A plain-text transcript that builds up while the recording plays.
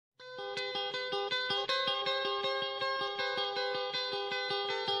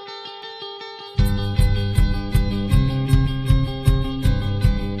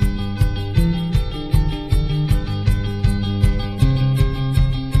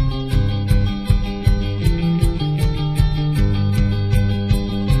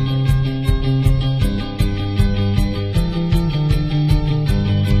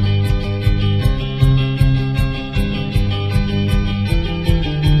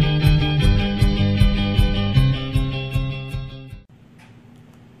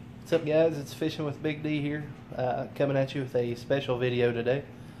What's up, guys? It's Fishing with Big D here, coming at you with a special video today.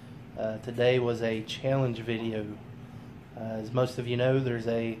 Today was a challenge video. As most of you know, there's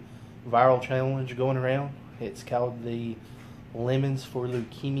a viral challenge going around. It's called the Lemons for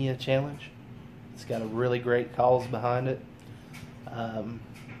Leukemia Challenge. It's got a really great cause behind it. I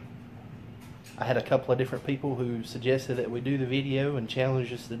had a couple of different people who suggested that we do the video and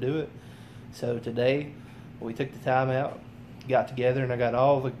challenged us to do it. So today we took the time out, got together, and I got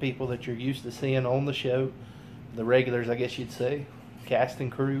all the people that you're used to seeing on the show, the regulars I guess you'd say, cast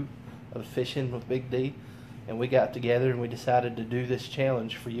and crew of Fishing with Big D, and we got together and we decided to do this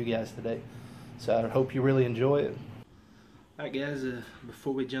challenge for you guys today. So I hope you really enjoy it. Alright guys,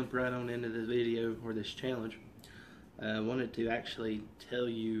 before we jump right on into this video or this challenge, I wanted to actually tell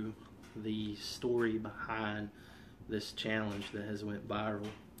you the story behind this challenge that has went viral.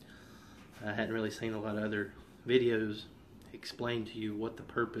 I hadn't really seen a lot of other videos explain to you what the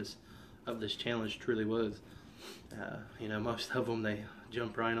purpose of this challenge truly was. You know, most of them, they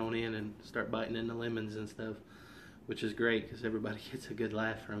jump right on in and start biting into lemons and stuff, which is great because everybody gets a good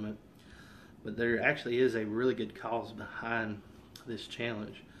laugh from it. But there actually is a really good cause behind this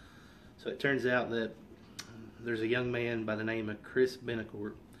challenge. So it turns out that there's a young man by the name of Chris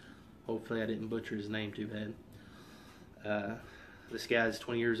Benacourt. Hopefully I didn't butcher his name too bad. This guy's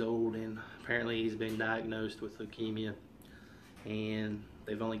 20 years old, and apparently he's been diagnosed with leukemia, and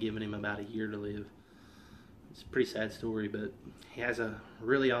they've only given him about a year to live. It's a pretty sad story, but he has a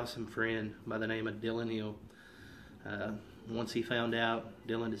really awesome friend by the name of Dylan Hill. Once he found out,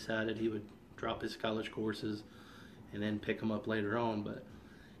 Dylan decided he would drop his college courses and then pick him up later on, but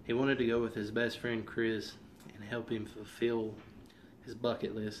he wanted to go with his best friend Chris and help him fulfill his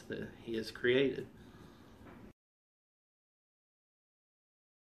bucket list that he has created.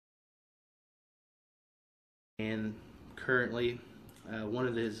 And currently, one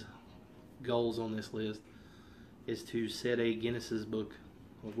of his goals on this list is to set a Guinness's Book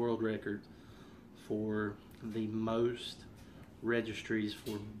of World Records for the most registries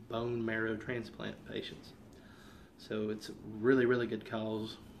for bone marrow transplant patients. So it's a really, really good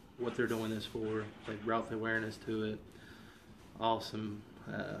cause. What they're doing this for, they brought the awareness to it. Awesome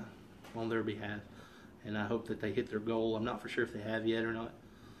on their behalf, and I hope that they hit their goal. I'm not for sure if they have yet or not,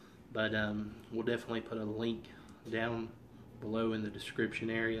 but we'll definitely put a link down below in the description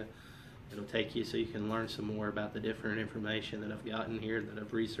area. It'll take you so you can learn some more about the different information that I've gotten here, that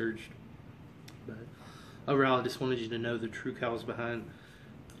I've researched. But overall, I just wanted you to know the true cause behind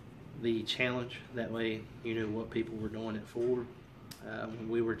the challenge. That way you knew what people were doing it for. When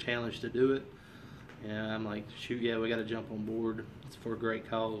we were challenged to do it, and I'm like, shoot, yeah, we got to jump on board. It's for a great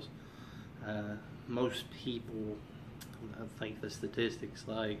cause. Most people, I think the statistics,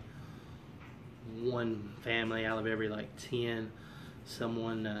 like one family out of every like 10,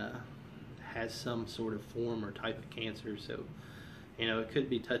 someone has some sort of form or type of cancer. So, you know, it could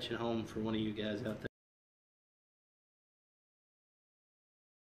be touching home for one of you guys out there.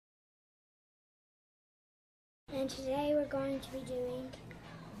 And today we're going to be doing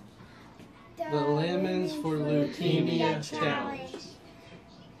The Lemons for Leukemia Challenge.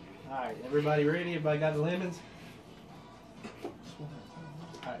 Alright, everybody ready? Everybody got the lemons?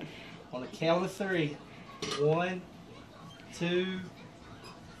 Alright, on the count of 3. 1, 2,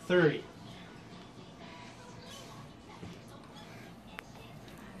 3.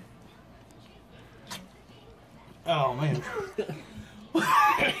 Oh man.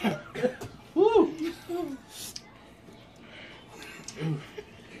 Woo!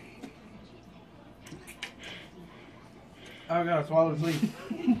 I gotta swallow the sleep.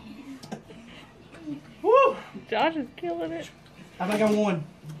 Woo! Josh is killing it. I think I won.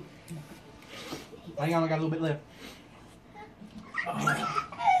 Hang on, I got a little bit left.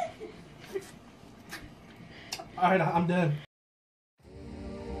 Oh. Alright, I'm done.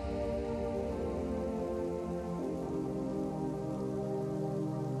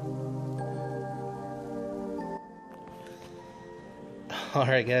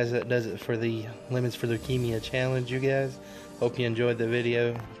 Alright guys, that does it for the Lemons for Leukemia Challenge, you guys. Hope you enjoyed the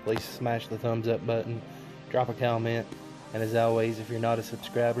video. Please smash the thumbs up button, drop a comment, and as always, if you're not a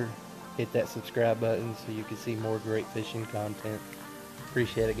subscriber, hit that subscribe button so you can see more great fishing content.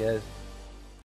 Appreciate it, guys.